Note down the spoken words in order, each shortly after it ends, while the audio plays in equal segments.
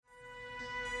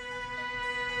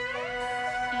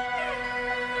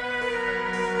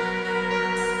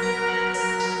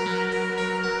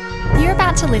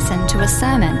about to listen to a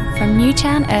sermon from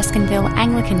Newtown Erskineville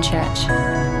Anglican Church.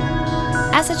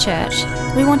 As a church,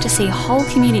 we want to see whole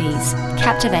communities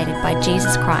captivated by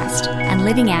Jesus Christ and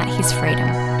living out his freedom.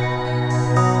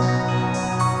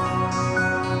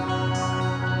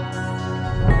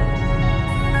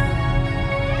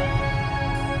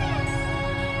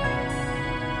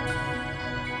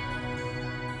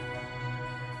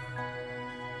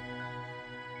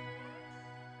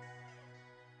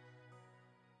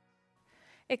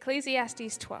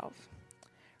 Ecclesiastes 12.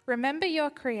 Remember your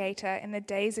Creator in the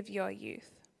days of your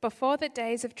youth, before the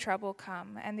days of trouble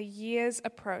come and the years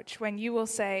approach when you will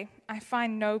say, I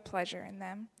find no pleasure in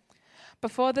them.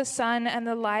 Before the sun and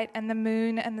the light and the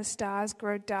moon and the stars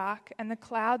grow dark and the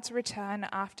clouds return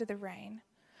after the rain.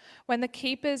 When the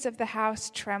keepers of the house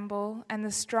tremble and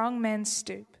the strong men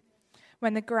stoop.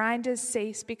 When the grinders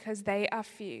cease because they are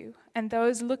few and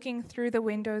those looking through the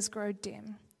windows grow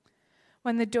dim.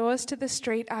 When the doors to the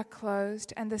street are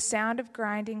closed and the sound of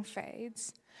grinding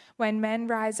fades, when men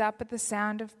rise up at the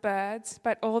sound of birds,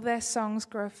 but all their songs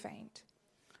grow faint,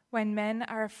 when men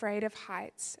are afraid of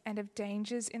heights and of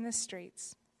dangers in the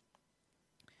streets,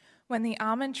 when the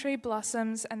almond tree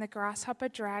blossoms and the grasshopper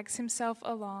drags himself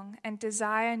along and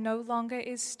desire no longer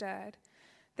is stirred,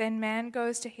 then man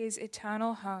goes to his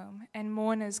eternal home and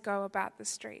mourners go about the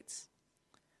streets.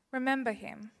 Remember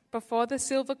him. Before the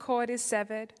silver cord is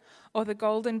severed, or the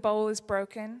golden bowl is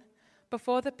broken,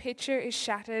 before the pitcher is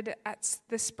shattered at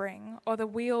the spring, or the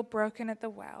wheel broken at the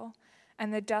well,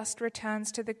 and the dust returns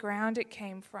to the ground it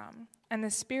came from, and the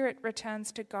spirit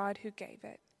returns to God who gave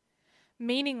it.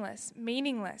 Meaningless,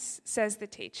 meaningless, says the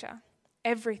teacher.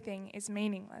 Everything is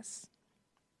meaningless.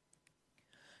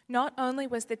 Not only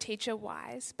was the teacher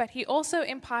wise, but he also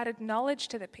imparted knowledge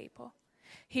to the people.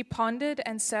 He pondered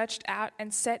and searched out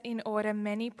and set in order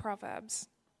many proverbs.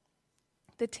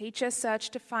 The teacher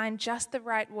searched to find just the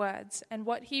right words, and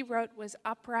what he wrote was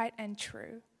upright and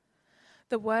true.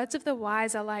 The words of the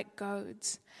wise are like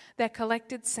goads, their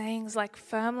collected sayings like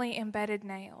firmly embedded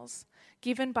nails,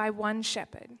 given by one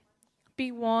shepherd.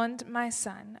 Be warned, my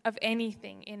son, of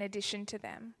anything in addition to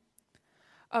them.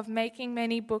 Of making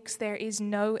many books there is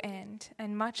no end,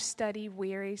 and much study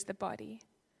wearies the body.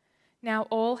 Now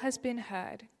all has been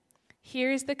heard.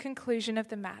 Here is the conclusion of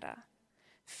the matter.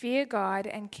 Fear God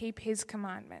and keep his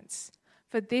commandments,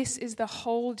 for this is the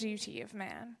whole duty of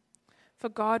man. For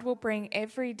God will bring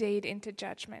every deed into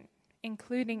judgment,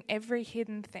 including every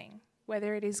hidden thing,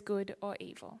 whether it is good or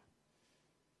evil.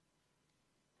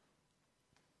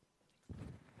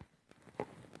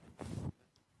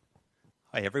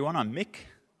 Hi everyone, I'm Mick.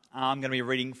 I'm going to be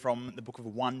reading from the book of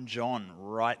 1 John,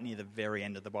 right near the very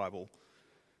end of the Bible.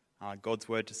 God's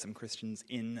word to some Christians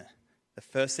in the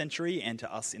first century and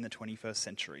to us in the 21st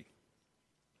century.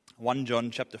 1 John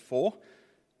chapter 4,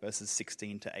 verses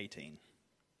 16 to 18.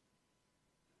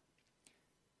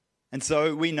 And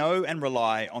so we know and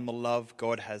rely on the love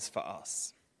God has for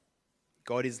us.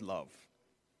 God is love.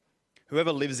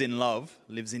 Whoever lives in love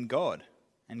lives in God,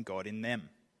 and God in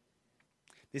them.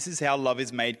 This is how love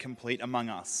is made complete among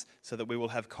us, so that we will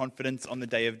have confidence on the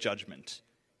day of judgment.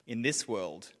 In this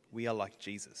world, we are like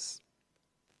Jesus.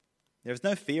 There is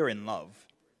no fear in love,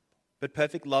 but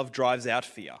perfect love drives out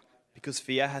fear, because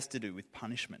fear has to do with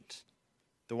punishment.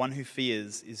 The one who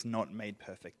fears is not made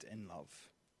perfect in love.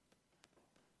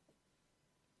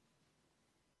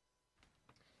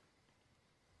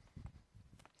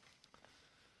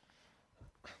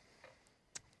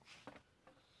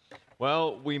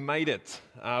 Well, we made it.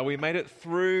 We made it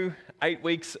through 8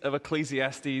 weeks of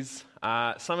Ecclesiastes.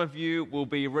 Some of you will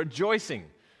be rejoicing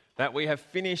that we have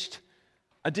finished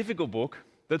a difficult book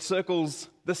that circles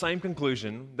the same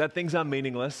conclusion, that things are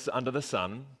meaningless under the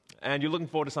sun, and you're looking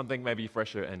forward to something maybe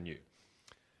fresher and new.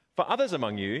 For others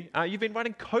among you, you've been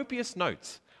writing copious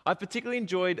notes. I've particularly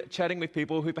enjoyed chatting with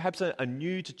people who perhaps are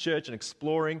new to church and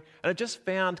exploring, and have just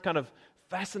found kind of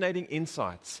fascinating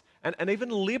insights and even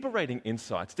liberating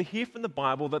insights to hear from the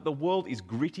Bible that the world is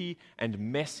gritty and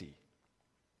messy.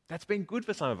 That's been good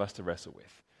for some of us to wrestle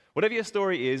with. Whatever your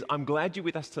story is, I'm glad you're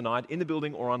with us tonight in the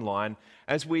building or online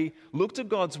as we look to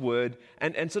God's word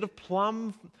and sort of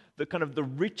plumb the kind of the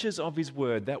riches of his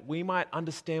word, that we might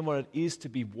understand what it is to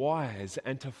be wise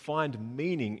and to find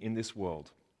meaning in this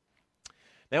world.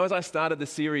 Now, as I started the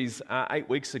series 8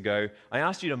 weeks ago, I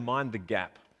asked you to mind the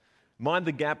gap. Mind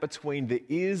the gap between the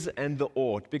is and the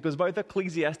ought, because both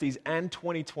Ecclesiastes and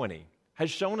 2020 has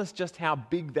shown us just how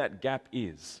big that gap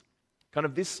is. Kind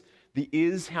of this, the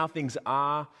is, how things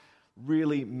are,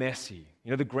 really messy.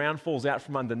 The ground falls out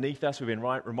from underneath us. We've been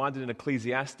reminded in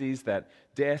Ecclesiastes that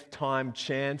death, time,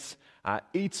 chance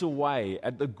eats away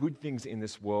at the good things in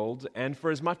this world. And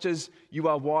for as much as you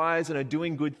are wise and are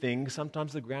doing good things,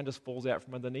 sometimes the ground just falls out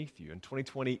from underneath you. And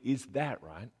 2020 is that,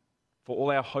 right? For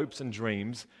all our hopes and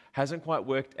dreams, hasn't quite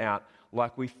worked out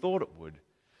like we thought it would.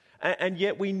 And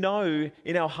yet we know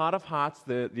in our heart of hearts,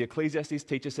 the Ecclesiastes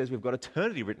teacher says we've got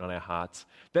eternity written on our hearts,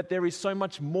 that there is so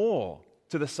much more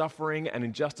to the suffering and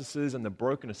injustices and the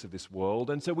brokenness of this world.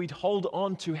 And so we hold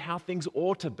on to how things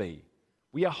ought to be.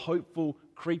 We are hopeful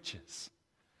creatures.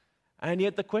 And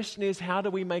yet the question is, how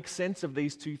do we make sense of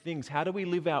these two things? How do we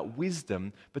live out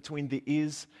wisdom between the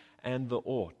is and the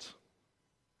ought?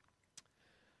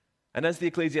 And as the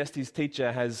Ecclesiastes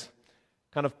teacher has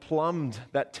kind of plumbed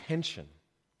that tension,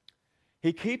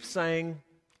 he keeps saying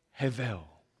hevel,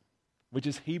 which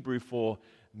is Hebrew for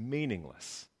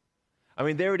meaningless. I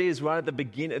mean, there it is right at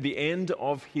the end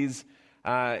of his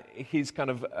kind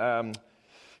of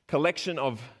collection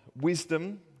of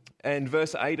wisdom. And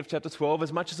verse 8 of chapter 12,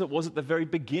 as much as it was at the very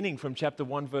beginning from chapter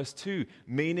 1, verse 2,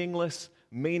 meaningless,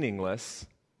 meaningless,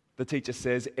 the teacher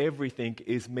says everything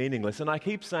is meaningless. And I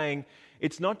keep saying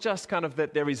it's not just kind of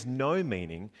that there is no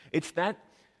meaning, it's that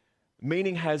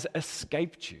meaning has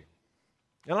escaped you.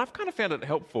 And I've kind of found it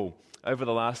helpful over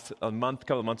the last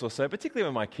couple of months or so, particularly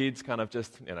when my kids kind of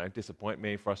just, disappoint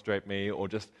me, frustrate me, or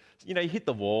just, you hit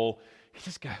the wall, you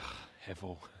just go,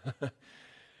 hevel.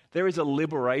 There is a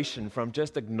liberation from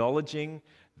just acknowledging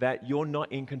that you're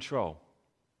not in control,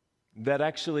 that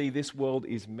actually this world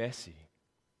is messy.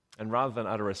 And rather than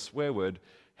utter a swear word,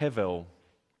 hevel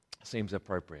seems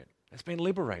appropriate. It's been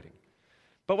liberating.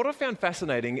 But what I found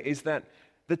fascinating is that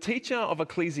the teacher of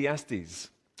Ecclesiastes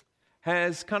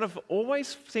has kind of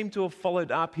always seemed to have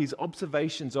followed up his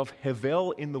observations of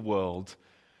hevel in the world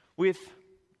with,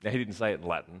 now he didn't say it in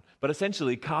Latin, but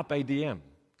essentially carpe diem.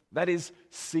 That is,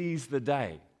 seize the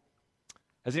day.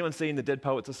 Has anyone seen the Dead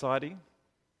Poets Society?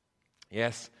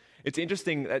 Yes. It's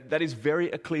interesting, that is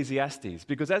very Ecclesiastes,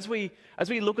 because as we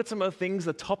look at some of the things,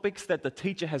 the topics that the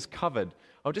teacher has covered,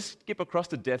 I'll just skip across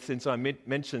to death since I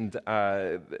mentioned,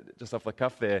 just off the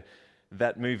cuff there,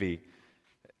 that movie.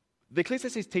 The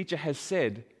Ecclesiastes teacher has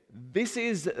said, this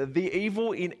is the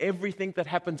evil in everything that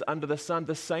happens under the sun.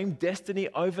 The same destiny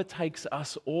overtakes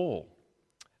us all.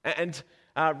 And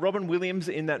Robin Williams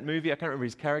in that movie, I can't remember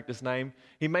his character's name,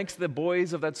 he makes the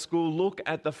boys of that school look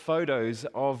at the photos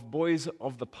of boys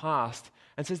of the past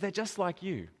and says, they're just like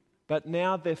you, but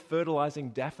now they're fertilizing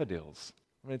daffodils.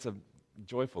 I mean, it's a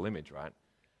joyful image, right?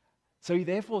 So he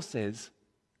therefore says,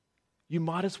 you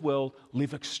might as well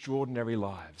live extraordinary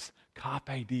lives.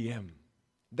 Carpe diem.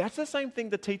 That's the same thing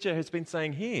the teacher has been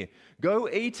saying here. Go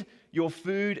eat your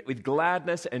food with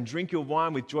gladness and drink your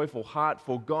wine with joyful heart,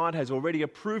 for God has already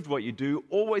approved what you do.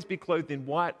 Always be clothed in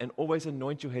white and always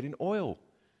anoint your head in oil.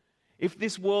 If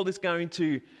this world is going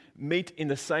to meet in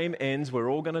the same ends, we're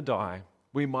all going to die,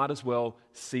 we might as well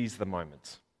seize the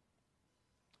moment.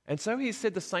 And so he's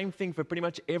said the same thing for pretty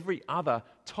much every other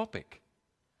topic.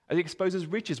 As he exposes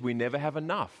riches, we never have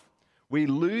enough. We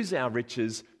lose our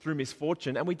riches through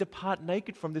misfortune and we depart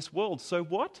naked from this world. So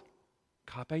what?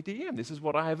 Carpe diem. This is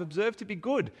what I have observed to be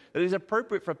good. That it is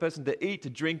appropriate for a person to eat, to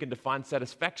drink, and to find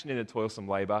satisfaction in a toilsome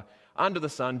labor under the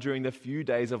sun during the few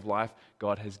days of life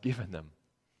God has given them.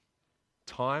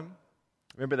 Time.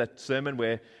 Remember that sermon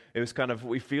where it was kind of,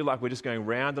 we feel like we're just going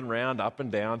round and round, up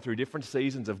and down through different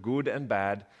seasons of good and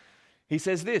bad. He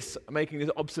says this, making this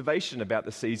observation about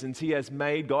the seasons.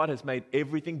 God has made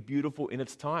everything beautiful in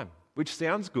its time, which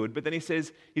sounds good, but then he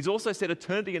says, he's also set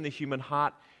eternity in the human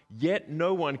heart, yet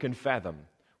no one can fathom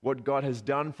what God has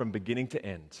done from beginning to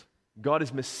end. God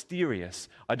is mysterious.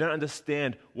 I don't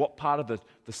understand what part of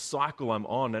the cycle I'm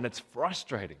on, and it's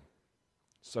frustrating.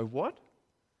 So what?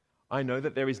 I know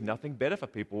that there is nothing better for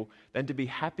people than to be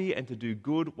happy and to do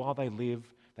good while they live,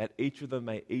 that each of them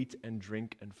may eat and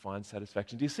drink and find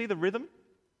satisfaction. Do you see the rhythm?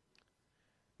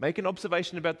 Make an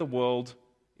observation about the world.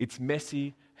 It's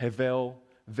messy, hevel,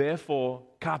 therefore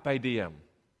carpe diem.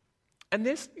 And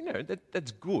this,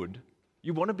 that's good.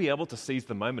 You want to be able to seize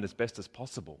the moment as best as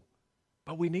possible.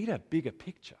 But we need a bigger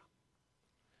picture.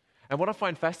 And what I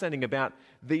find fascinating about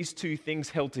these two things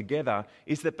held together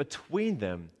is that between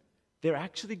them, there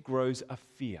actually grows a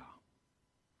fear.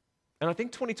 And I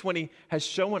think 2020 has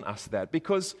shown us that,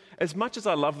 because as much as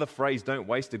I love the phrase, don't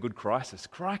waste a good crisis,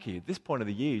 crikey, at this point of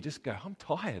the year, you just go, I'm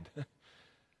tired.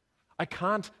 I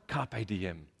can't carpe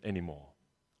diem anymore.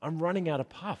 I'm running out of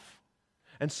puff.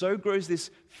 And so grows this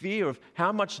fear of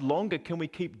how much longer can we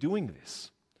keep doing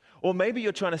this? Or maybe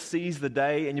you're trying to seize the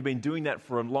day and you've been doing that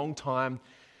for a long time,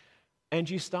 And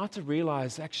you start to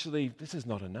realize, actually, this is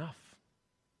not enough.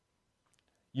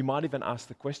 You might even ask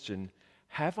the question,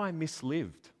 have I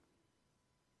mislived?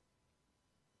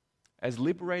 As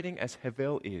liberating as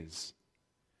Hevel is,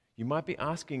 you might be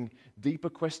asking deeper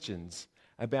questions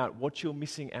about what you're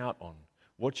missing out on,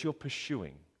 what you're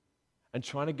pursuing, and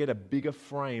trying to get a bigger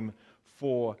frame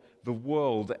for the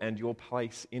world and your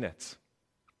place in it.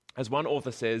 As one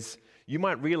author says, you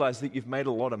might realize that you've made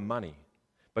a lot of money,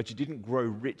 but you didn't grow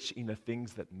rich in the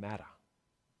things that matter.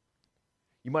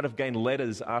 You might have gained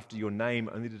letters after your name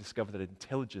only to discover that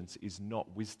intelligence is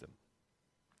not wisdom.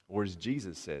 Or as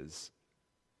Jesus says,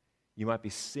 you might be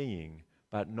seeing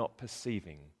but not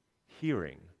perceiving,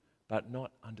 hearing but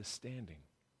not understanding.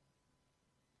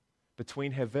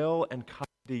 Between Hevel and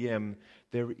DM,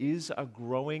 there is a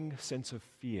growing sense of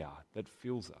fear that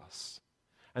fills us.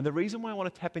 And the reason why I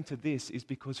want to tap into this is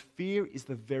because fear is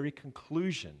the very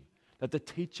conclusion that the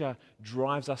teacher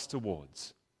drives us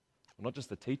towards. Well, not just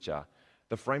the teacher,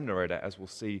 the frame narrator, as we'll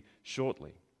see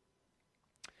shortly.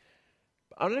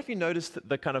 I don't know if you noticed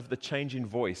the change in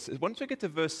voice. Once we get to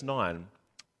verse 9,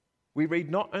 we read,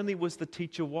 not only was the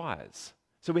teacher wise.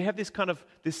 So we have this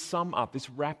sum up, this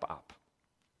wrap up,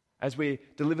 as we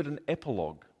delivered an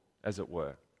epilogue, as it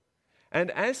were.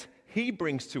 And as he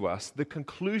brings to us the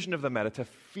conclusion of the matter, to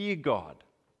fear God,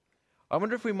 I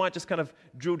wonder if we might just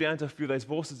drill down to a few of those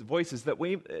voices that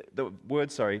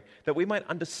we might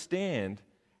understand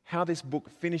how this book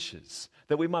finishes,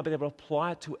 that we might be able to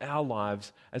apply it to our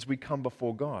lives as we come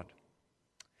before God.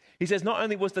 He says, not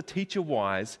only was the teacher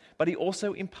wise, but he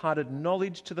also imparted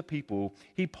knowledge to the people.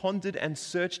 He pondered and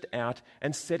searched out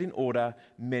and set in order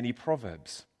many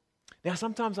proverbs. Now,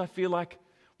 sometimes I feel like,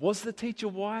 was the teacher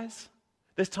wise?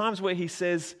 There's times where he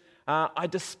says, I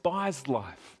despised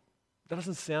life. That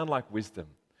doesn't sound like wisdom.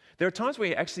 There are times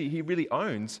where he really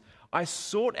owns, I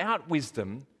sought out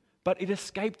wisdom, but it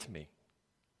escaped me.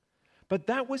 But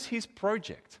that was his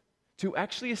project, to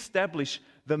actually establish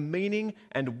the meaning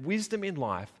and wisdom in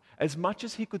life as much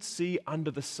as he could see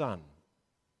under the sun.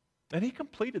 And he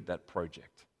completed that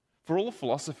project. For all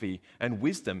philosophy and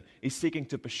wisdom is seeking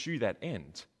to pursue that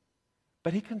end.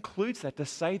 But he concludes that to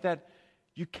say that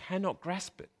you cannot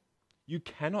grasp it. You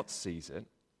cannot seize it.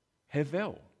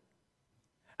 Hevel.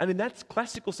 And in that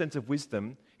classical sense of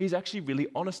wisdom, he's actually really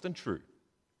honest and true.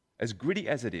 As gritty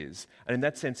as it is, and in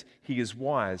that sense, he is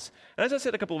wise. And as I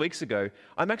said a couple of weeks ago,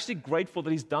 I'm actually grateful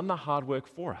that he's done the hard work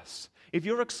for us. If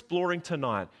you're exploring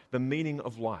tonight the meaning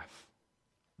of life,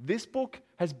 this book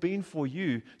has been for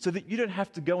you so that you don't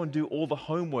have to go and do all the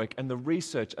homework and the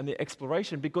research and the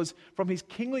exploration, because from his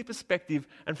kingly perspective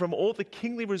and from all the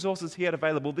kingly resources he had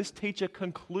available, this teacher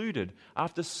concluded,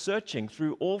 after searching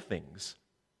through all things,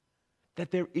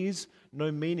 that there is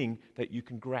no meaning that you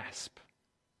can grasp.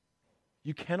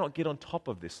 You cannot get on top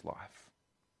of this life.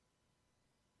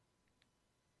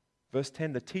 Verse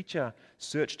 10, the teacher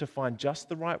searched to find just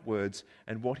the right words,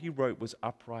 and what he wrote was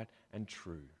upright and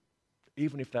true.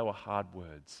 Even if they were hard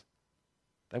words,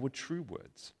 they were true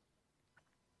words.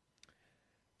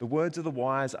 The words of the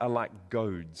wise are like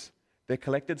goads. They're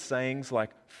collected sayings like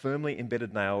firmly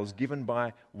embedded nails given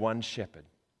by one shepherd.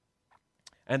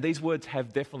 And these words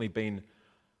have definitely been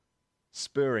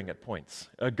spurring at points.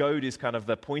 A goad is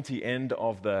the pointy end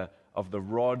of the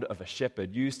rod of a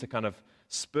shepherd, used to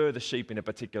spur the sheep in a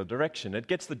particular direction. It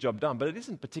gets the job done, but it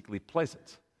isn't particularly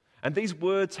pleasant. And these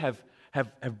words have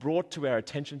brought to our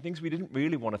attention things we didn't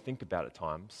really want to think about at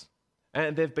times.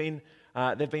 And they've been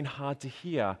hard to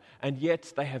hear, and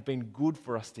yet they have been good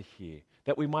for us to hear,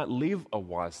 that we might live a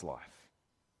wise life,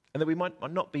 and that we might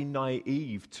not be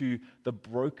naive to the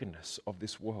brokenness of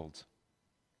this world.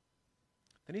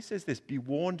 Then he says this, be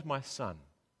warned, my son.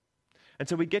 And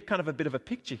so we get a bit of a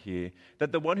picture here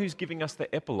that the one who's giving us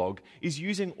the epilogue is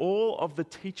using all of the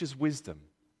teacher's wisdom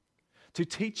to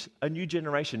teach a new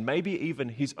generation, maybe even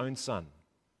his own son,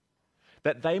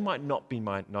 that they might not be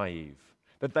naive,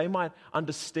 that they might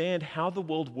understand how the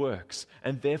world works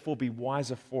and therefore be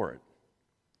wiser for it.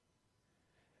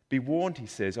 Be warned, he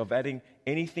says, of adding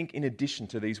anything in addition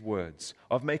to these words,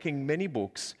 of making many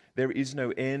books, there is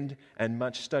no end, and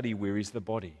much study wearies the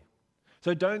body.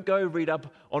 So don't go read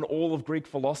up on all of Greek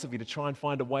philosophy to try and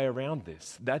find a way around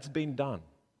this. That's been done.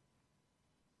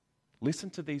 Listen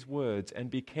to these words and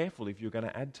be careful if you're going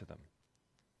to add to them.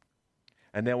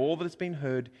 And now all that has been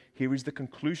heard, here is the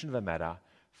conclusion of the matter.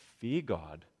 Fear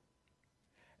God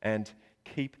and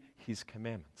keep his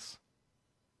commandments.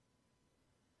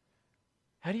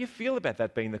 How do you feel about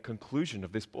that being the conclusion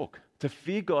of this book? To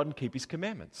fear God and keep his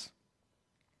commandments.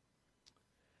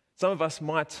 Some of us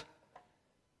might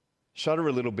shudder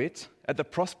a little bit at the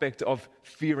prospect of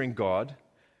fearing God,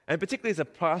 And particularly as a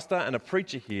pastor and a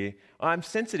preacher here, I'm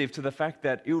sensitive to the fact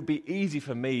that it would be easy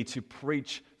for me to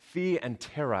preach fear and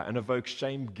terror and evoke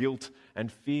shame, guilt,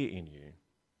 and fear in you.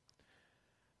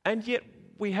 And yet,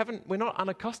 we're not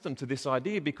unaccustomed to this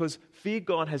idea, because fear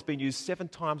God has been used 7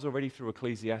 times already through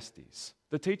Ecclesiastes.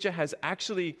 The teacher has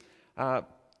actually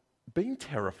been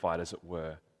terrified, as it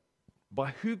were,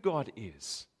 by who God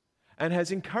is, and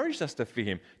has encouraged us to fear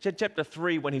him. Chapter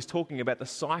 3, when he's talking about the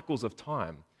cycles of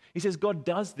time, he says God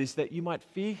does this that you might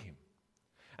fear him.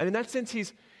 And in that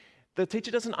sense, the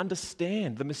teacher doesn't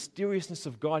understand the mysteriousness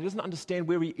of God. He doesn't understand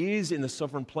where he is in the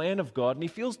sovereign plan of God, and he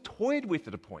feels toyed with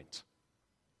at a point.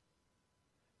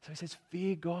 So he says,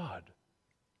 fear God.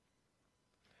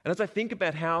 And as I think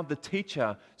about how the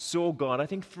teacher saw God, I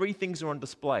think 3 things are on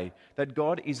display. That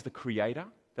God is the creator.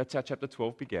 That's how chapter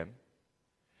 12 began.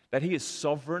 That he is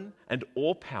sovereign and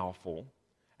all-powerful,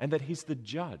 and that he's the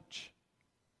judge.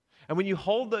 And when you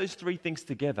hold those 3 things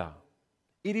together,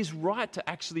 it is right to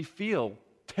actually feel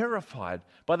terrified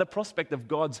by the prospect of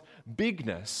God's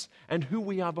bigness and who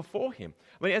we are before him.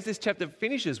 I mean, as this chapter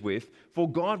finishes with, for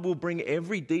God will bring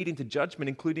every deed into judgment,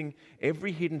 including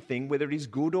every hidden thing, whether it is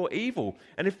good or evil.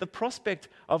 And if the prospect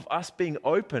of us being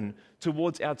open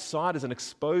towards outsiders and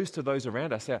exposed to those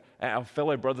around us, our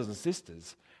fellow brothers and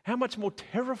sisters, how much more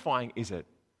terrifying is it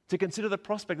to consider the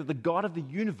prospect that the God of the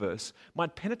universe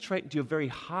might penetrate into your very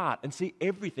heart and see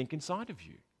everything inside of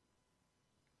you?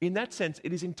 In that sense,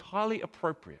 it is entirely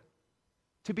appropriate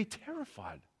to be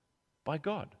terrified by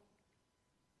God.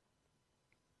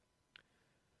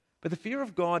 But the fear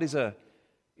of God is a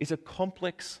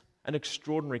complex and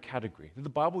extraordinary category that the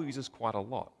Bible uses quite a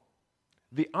lot.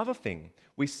 The other thing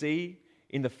we see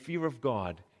in the fear of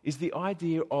God is the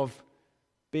idea of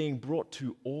being brought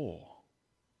to awe.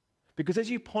 Because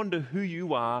as you ponder who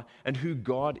you are and who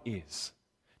God is,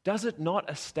 does it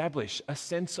not establish a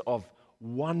sense of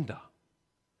wonder?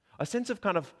 A sense of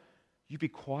you be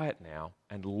quiet now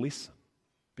and listen,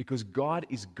 because God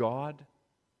is God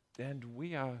and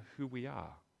we are who we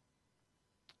are.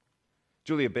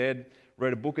 Julia Baird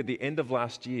wrote a book at the end of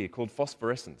last year called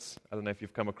Phosphorescence. I don't know if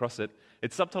you've come across it.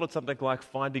 It's subtitled something like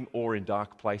Finding Awe in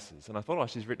Dark Places. And I thought,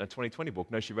 she's written a 2020 book.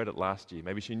 No, she read it last year.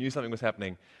 Maybe she knew something was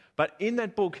happening. But in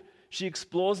that book, she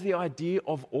explores the idea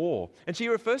of awe. And she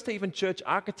refers to even church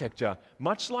architecture,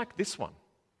 much like this one.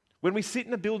 When we sit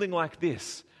in a building like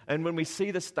this, and when we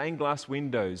see the stained glass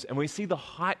windows, and we see the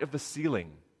height of the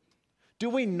ceiling, are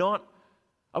we not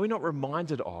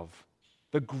reminded of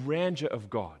the grandeur of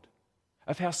God,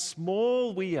 of how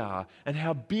small we are and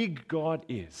how big God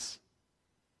is?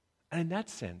 And in that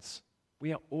sense,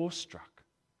 we are awestruck.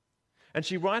 And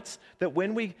she writes that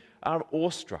when we are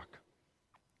awestruck,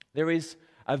 there is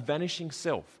a vanishing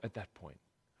self at that point.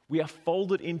 We are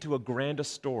folded into a grander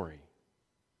story.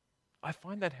 I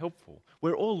find that helpful.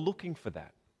 We're all looking for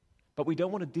that. But we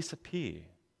don't want to disappear.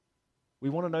 We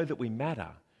want to know that we matter,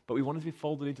 but we want to be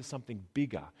folded into something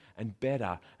bigger and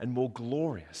better and more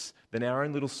glorious than our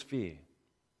own little sphere.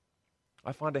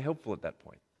 I find it helpful at that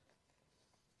point.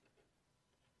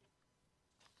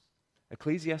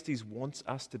 Ecclesiastes wants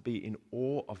us to be in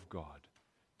awe of God,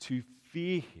 to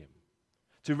fear him,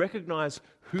 to recognize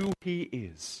who he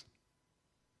is.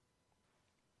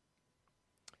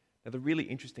 Now, the really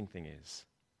interesting thing is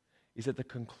that the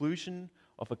conclusion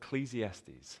of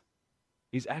Ecclesiastes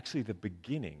is actually the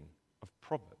beginning of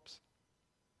Proverbs.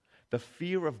 The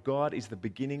fear of God is the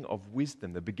beginning of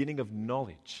wisdom, the beginning of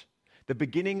knowledge, the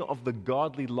beginning of the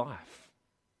godly life.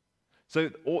 So,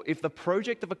 if the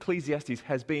project of Ecclesiastes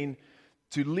has been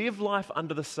to live life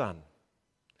under the sun,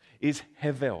 is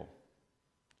Hevel.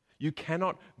 You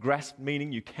cannot grasp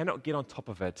meaning, you cannot get on top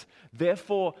of it.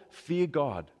 Therefore, fear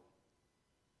God.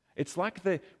 It's like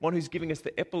the one who's giving us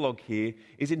the epilogue here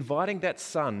is inviting that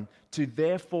son to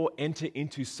therefore enter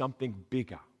into something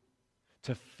bigger,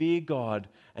 to fear God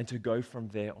and to go from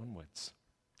there onwards.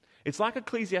 It's like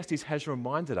Ecclesiastes has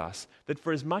reminded us that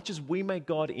for as much as we make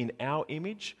God in our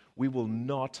image, we will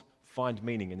not find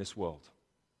meaning in this world.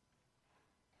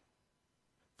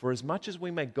 For as much as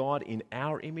we make God in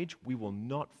our image, we will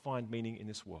not find meaning in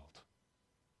this world.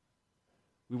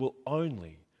 We will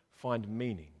only find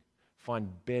meaning, find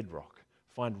bedrock,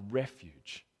 find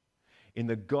refuge in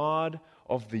the God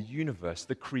of the universe,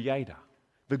 the Creator,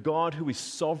 the God who is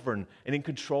sovereign and in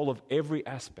control of every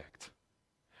aspect,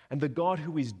 and the God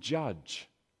who is judge,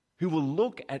 who will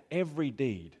look at every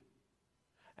deed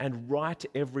and right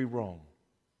every wrong,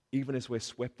 even as we're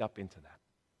swept up into that.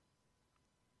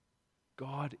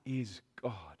 God is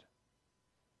God.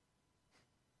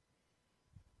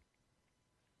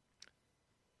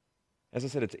 As I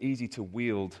said, it's easy to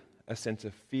wield a sense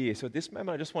of fear. So at this moment,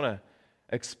 I just want to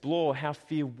explore how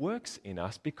fear works in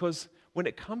us, because when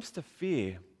it comes to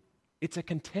fear, it's a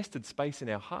contested space in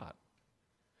our heart.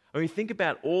 When we think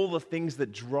about all the things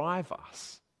that drive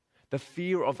us, the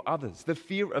fear of others, the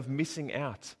fear of missing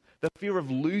out, the fear of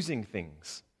losing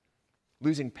things,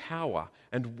 losing power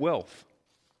and wealth.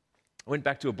 I went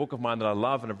back to a book of mine that I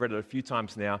love, and I've read it a few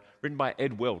times now, written by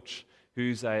Ed Welch,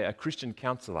 who's a Christian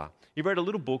counselor. He wrote a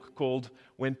little book called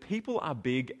When People Are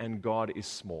Big and God is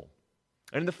Small.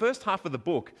 And in the first half of the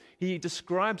book, he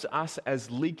describes us as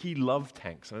leaky love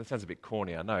tanks. And that sounds a bit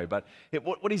corny, I know, but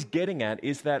what he's getting at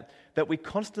is that we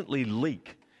constantly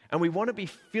leak. And we want to be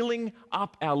filling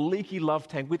up our leaky love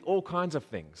tank with all kinds of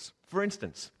things. For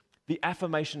instance, the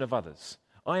affirmation of others.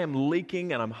 I am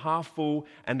leaking and I'm half full,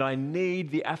 and I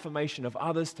need the affirmation of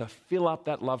others to fill up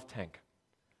that love tank.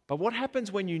 But what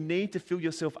happens when you need to fill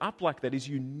yourself up like that is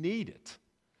you need it,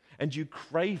 and you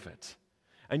crave it,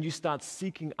 and you start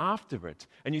seeking after it,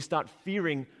 and you start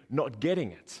fearing not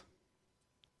getting it.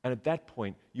 And at that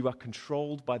point, you are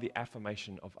controlled by the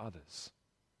affirmation of others.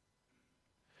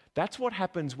 That's what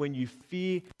happens when you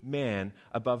fear man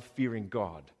above fearing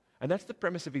God. And that's the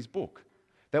premise of his book,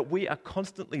 that we are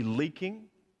constantly leaking,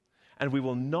 and we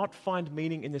will not find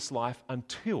meaning in this life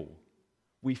until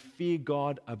we fear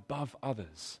God above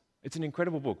others. It's an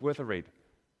incredible book, worth a read.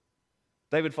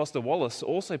 David Foster Wallace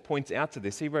also points out to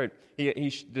this. He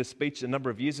did a speech a number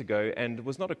of years ago and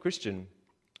was not a Christian,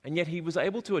 and yet he was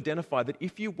able to identify that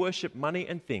if you worship money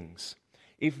and things,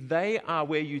 if they are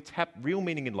where you tap real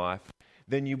meaning in life,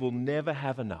 then you will never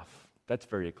have enough. That's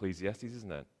very Ecclesiastes,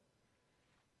 isn't it?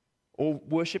 Or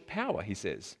worship power, he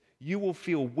says. You will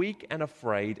feel weak and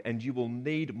afraid, and you will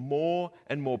need more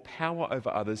and more power over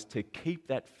others to keep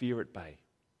that fear at bay.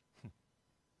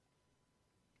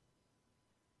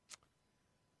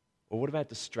 Or what about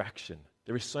distraction?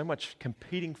 There is so much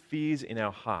competing fears in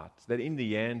our hearts that in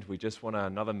the end we just want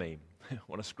another meme,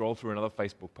 want to scroll through another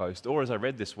Facebook post. Or as I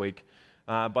read this week,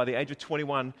 by the age of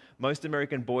 21, most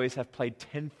American boys have played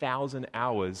 10,000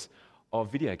 hours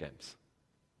of video games.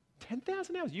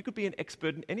 10,000 hours. You could be an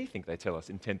expert in anything, they tell us,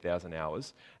 in 10,000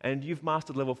 hours, and you've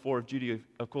mastered level 4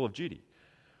 of Call of Duty.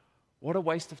 What a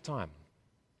waste of time.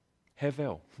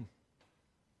 Hevel.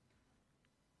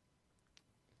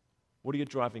 What are your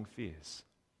driving fears?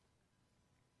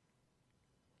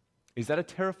 Is that a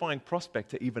terrifying prospect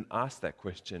to even ask that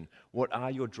question? What are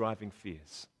your driving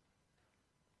fears?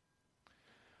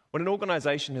 When an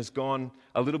organization has gone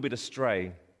a little bit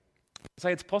astray,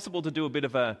 say it's possible to do a bit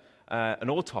of an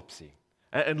autopsy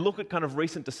and look at kind of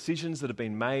recent decisions that have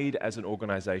been made as an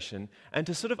organization, and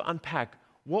to sort of unpack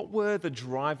what were the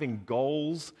driving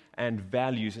goals and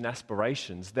values and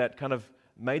aspirations that kind of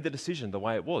made the decision the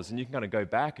way it was. And you can kind of go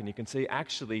back and you can see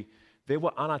actually there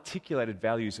were unarticulated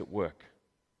values at work.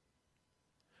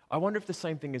 I wonder if the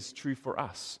same thing is true for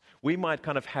us. We might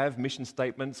kind of have mission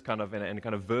statements and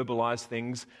kind of verbalize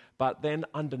things, but then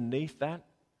underneath that,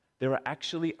 there are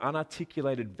actually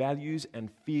unarticulated values and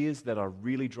fears that are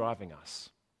really driving us.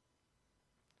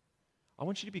 I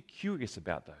want you to be curious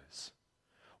about those.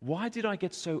 Why did I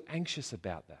get so anxious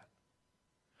about that?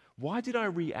 Why did I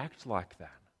react like that?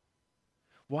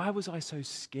 Why was I so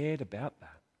scared about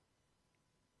that?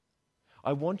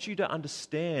 I want you to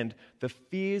understand the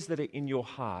fears that are in your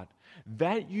heart,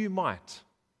 that you might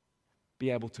be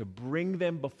able to bring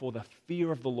them before the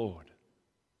fear of the Lord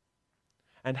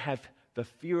and have the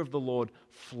fear of the Lord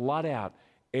flood out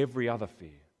every other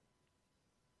fear.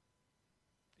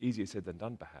 Easier said than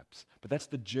done, perhaps, but that's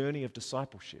the journey of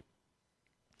discipleship.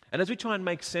 And as we try and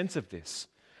make sense of this,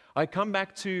 I come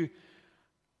back to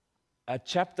a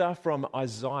chapter from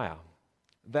Isaiah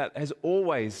that has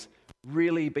always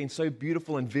really been so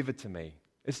beautiful and vivid to me.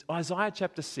 It's Isaiah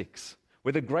chapter 6,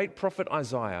 where the great prophet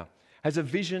Isaiah has a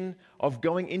vision of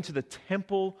going into the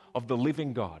temple of the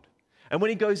living God. And when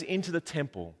he goes into the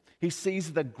temple, he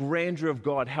sees the grandeur of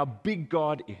God, how big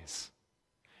God is.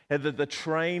 And that the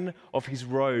train of his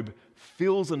robe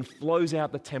fills and flows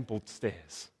out the temple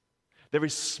stairs. There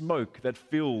is smoke that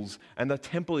fills, and the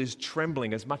temple is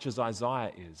trembling as much as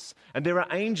Isaiah is. And there are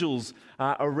angels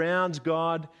around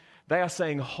God. They are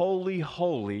saying, "Holy,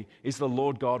 holy is the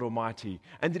Lord God Almighty."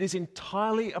 And it is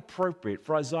entirely appropriate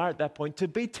for Isaiah at that point to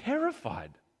be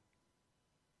terrified.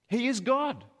 He is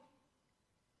God.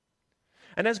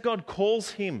 And as God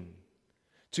calls him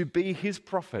to be his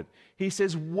prophet, he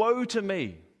says, "Woe to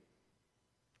me!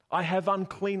 I have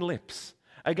unclean lips."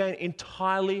 Again,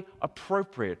 entirely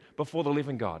appropriate before the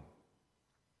living God.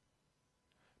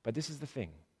 But this is the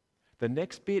thing. The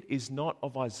next bit is not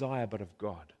of Isaiah, but of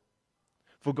God.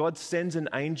 For God sends an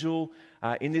angel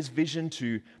in this vision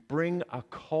to bring a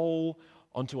coal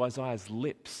onto Isaiah's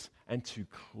lips and to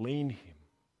clean him.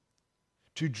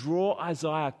 to draw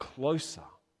Isaiah closer,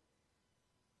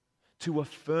 to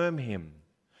affirm him,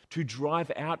 to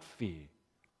drive out fear,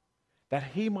 that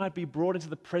he might be brought into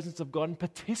the presence of God and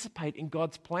participate in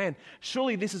God's plan.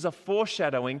 Surely this is a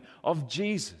foreshadowing of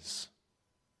Jesus,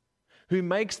 who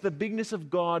makes the bigness of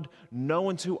God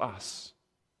known to us,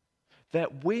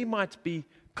 that we might be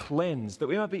cleansed, that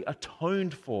we might be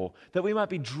atoned for, that we might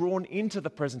be drawn into the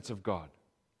presence of God.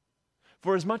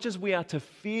 For as much as we are to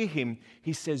fear him,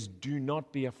 he says, do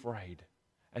not be afraid,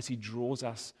 as he draws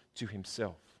us to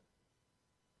himself.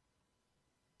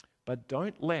 But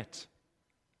don't let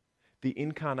the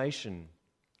incarnation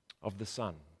of the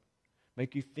Son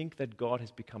make you think that God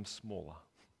has become smaller.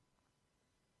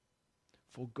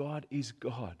 For God is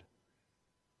God.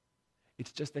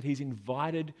 It's just that he's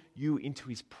invited you into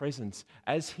his presence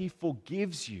as he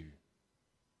forgives you.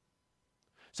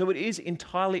 So it is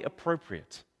entirely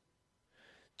appropriate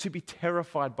to be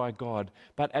terrified by God,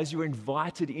 but as you're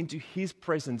invited into his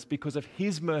presence because of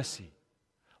his mercy,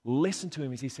 listen to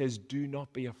him as he says, do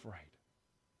not be afraid,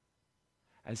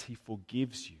 as he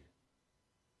forgives you.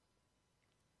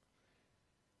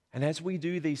 And as we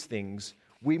do these things,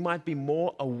 we might be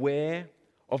more aware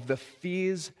of the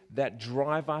fears that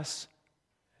drive us,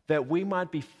 that we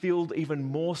might be filled even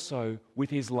more so with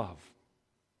his love.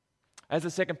 As the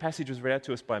second passage was read out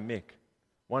to us by Mick,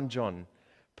 1 John,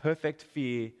 perfect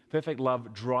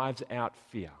love drives out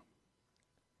fear,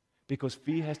 because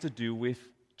fear has to do with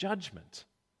judgment.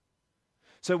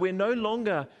 So we no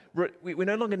longer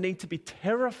need to be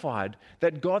terrified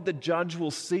that God the judge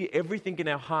will see everything in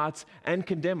our hearts and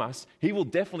condemn us. He will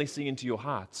definitely see into your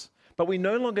hearts. But we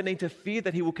no longer need to fear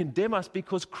that he will condemn us,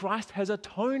 because Christ has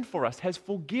atoned for us, has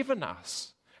forgiven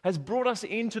us, has brought us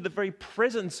into the very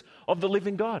presence of the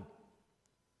living God.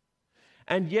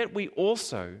 And yet we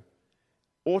also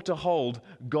ought to hold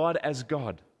God as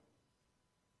God.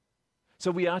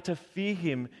 So we are to fear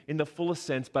him in the fullest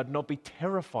sense, but not be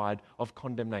terrified of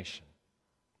condemnation.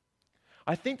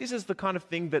 I think this is the kind of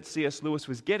thing that C.S. Lewis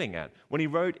was getting at when he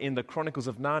wrote in the Chronicles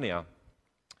of Narnia,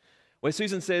 where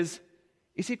Susan says,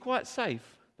 is he quite safe?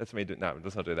 That's me. No,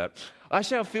 let's not do that. I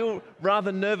shall feel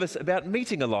rather nervous about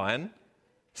meeting a lion.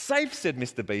 Safe, said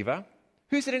Mr. Beaver.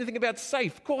 Who said anything about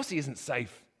safe? Of course he isn't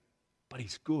safe. But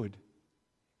he's good.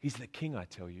 He's the king, I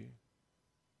tell you.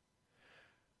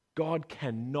 God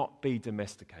cannot be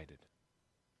domesticated.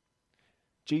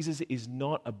 Jesus is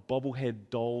not a bobblehead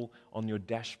doll on your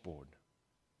dashboard.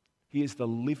 He is the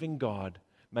living God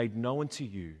made known to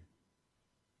you,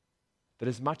 that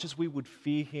as much as we would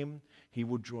fear him, he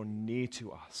would draw near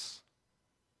to us.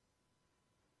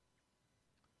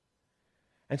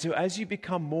 And so as you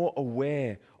become more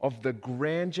aware of the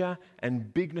grandeur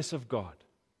and bigness of God,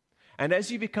 and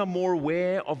as you become more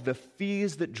aware of the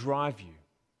fears that drive you,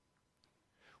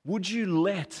 would you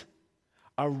let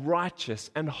a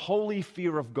righteous and holy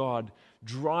fear of God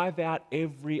drive out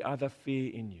every other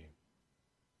fear in you?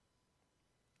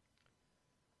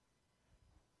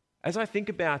 As I think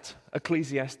about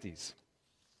Ecclesiastes,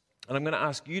 and I'm going to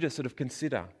ask you to sort of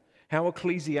consider how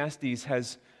Ecclesiastes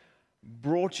has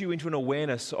brought you into an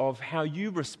awareness of how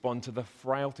you respond to the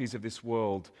frailties of this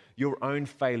world, your own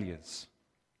failures.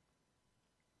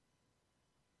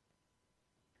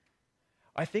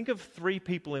 I think of 3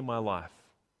 people in my life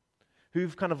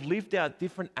who've kind of lived out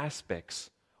different aspects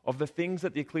of the things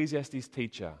that the Ecclesiastes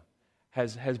teacher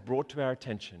has brought to our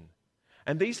attention.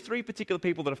 And these 3 particular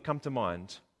people that have come to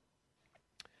mind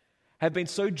have been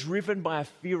so driven by a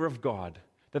fear of God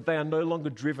that they are no longer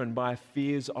driven by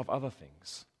fears of other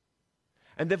things.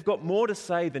 And they've got more to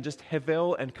say than just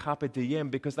Hevel and Carpe Diem,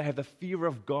 because they have the fear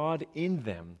of God in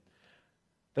them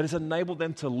that has enabled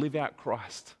them to live out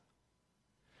Christ.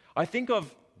 I think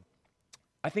of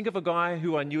a guy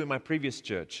who I knew in my previous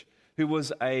church who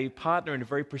was a partner in a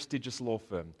very prestigious law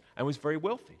firm and was very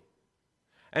wealthy.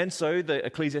 And so the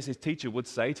Ecclesiastes teacher would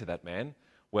say to that man,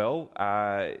 well,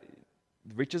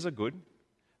 riches are good,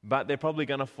 but they're probably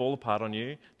going to fall apart on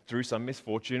you through some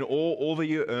misfortune, or all that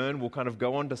you earn will kind of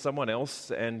go on to someone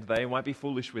else and they might be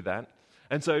foolish with that.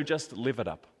 And so just live it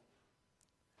up.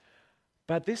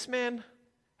 But this man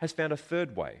has found a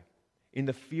third way in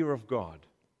the fear of God.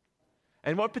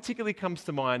 And what particularly comes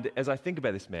to mind as I think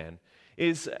about this man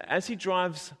is as he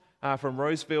drives from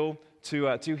Roseville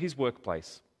to his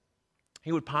workplace,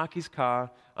 he would park his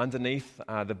car underneath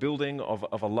the building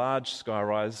of a large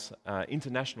skyrise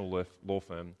international law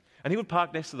firm. And he would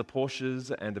park next to the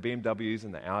Porsches and the BMWs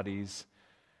and the Audis.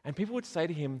 And people would say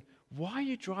to him, why are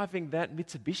you driving that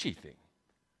Mitsubishi thing?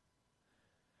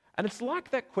 And it's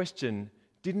like that question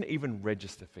didn't even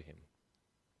register for him.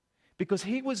 Because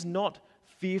he was not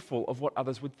fearful of what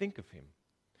others would think of him.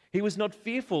 He was not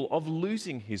fearful of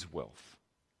losing his wealth.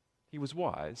 He was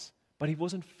wise, but he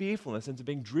wasn't fearful in the sense of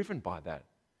being driven by that.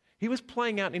 He was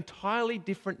playing out an entirely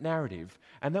different narrative,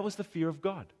 and that was the fear of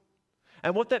God.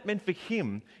 And what that meant for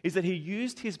him is that he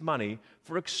used his money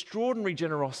for extraordinary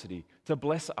generosity to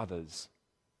bless others,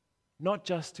 not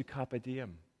just to carpe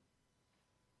diem.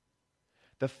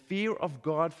 The fear of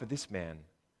God for this man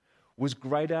was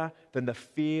greater than the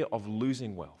fear of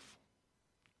losing wealth,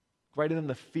 greater than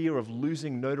the fear of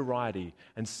losing notoriety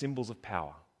and symbols of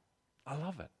power. I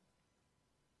love it.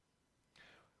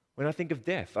 When I think of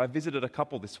death, I visited a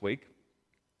couple this week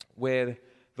where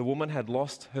the woman had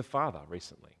lost her father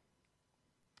recently.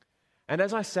 And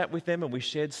as I sat with them and we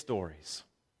shared stories,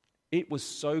 it was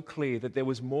so clear that there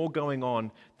was more going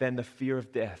on than the fear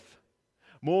of death.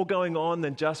 More going on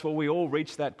than just, well, we all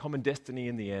reach that common destiny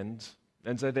in the end,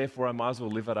 and so therefore I might as well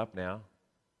live it up now.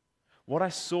 What I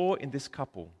saw in this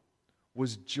couple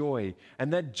was joy,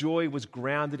 and that joy was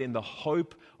grounded in the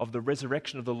hope of the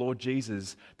resurrection of the Lord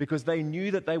Jesus, because they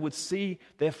knew that they would see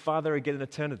their father again in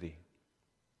eternity.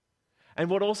 And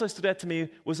what also stood out to me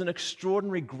was an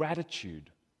extraordinary gratitude,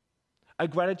 a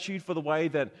gratitude for the way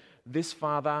that this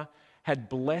father had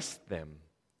blessed them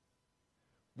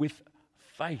with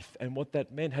faith and what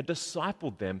that meant, had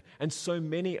discipled them and so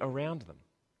many around them.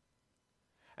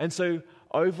 And so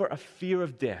over a fear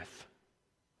of death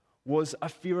was a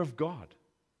fear of God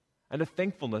and a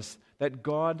thankfulness that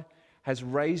God has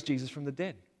raised Jesus from the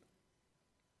dead.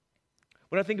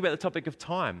 When I think about the topic of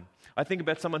time, I think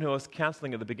about someone who I was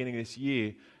counseling at the beginning of this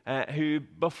year who,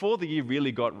 before the year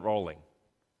really got rolling,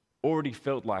 already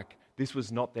felt like this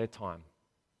was not their time.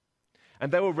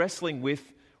 And they were wrestling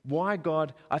with, why,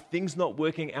 God, are things not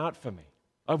working out for me?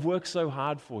 I've worked so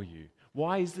hard for you.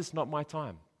 Why is this not my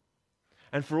time?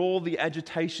 And for all the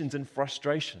agitations and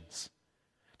frustrations,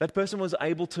 that person was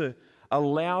able to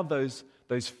allow those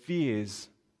fears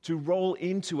to roll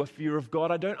into a fear of God.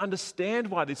 I don't understand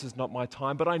why this is not my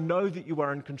time, but I know that you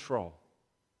are in control.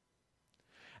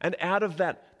 And out of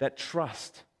that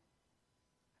trust,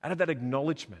 out of that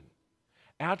acknowledgement,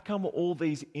 out come all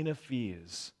these inner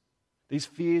fears, these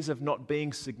fears of not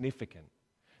being significant,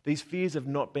 these fears of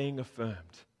not being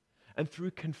affirmed. And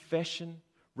through confession,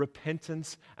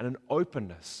 repentance, and an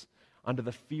openness under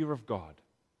the fear of God,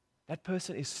 that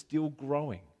person is still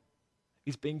growing,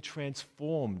 is being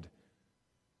transformed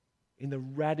in the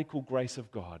radical grace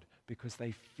of God because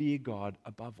they fear God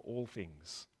above all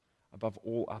things, above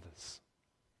all others.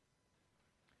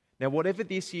 Now, whatever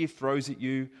this year throws at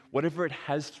you, whatever it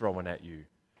has thrown at you,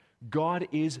 God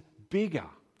is bigger.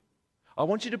 I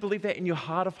want you to believe that in your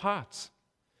heart of hearts.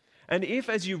 And if,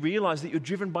 as you realize that you're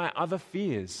driven by other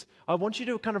fears, I want you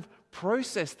to kind of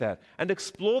process that and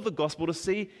explore the gospel to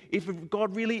see if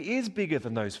God really is bigger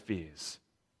than those fears.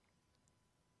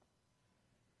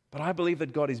 But I believe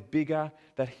that God is bigger,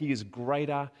 that He is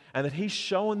greater, and that He's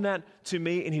shown that to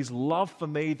me in His love for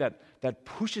me that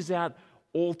pushes out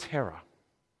all terror,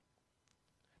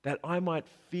 that I might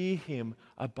fear Him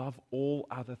above all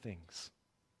other things.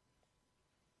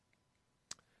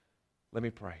 Let me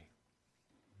pray.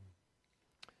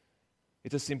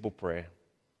 It's a simple prayer.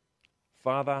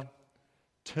 Father,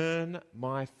 turn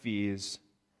my fears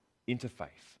into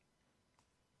faith.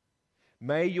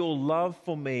 May your love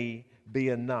for me be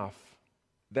enough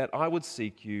that I would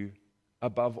seek you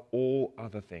above all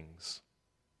other things.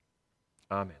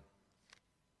 Amen.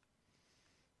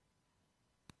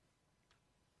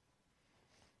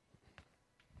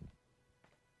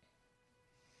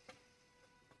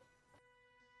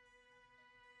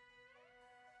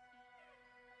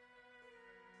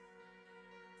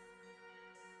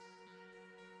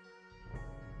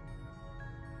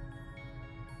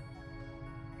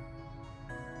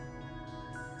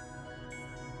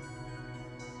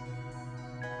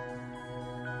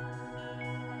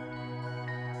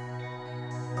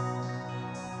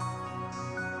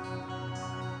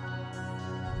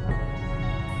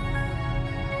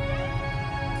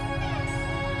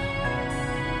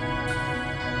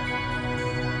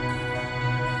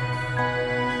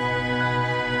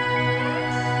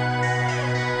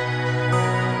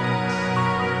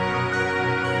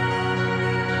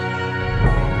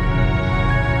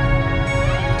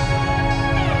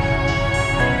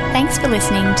 Thanks for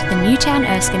listening to the Newtown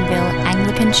Erskineville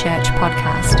Anglican Church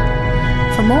podcast.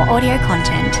 For more audio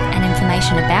content and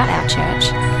information about our church,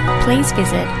 please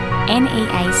visit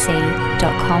neac.com.au.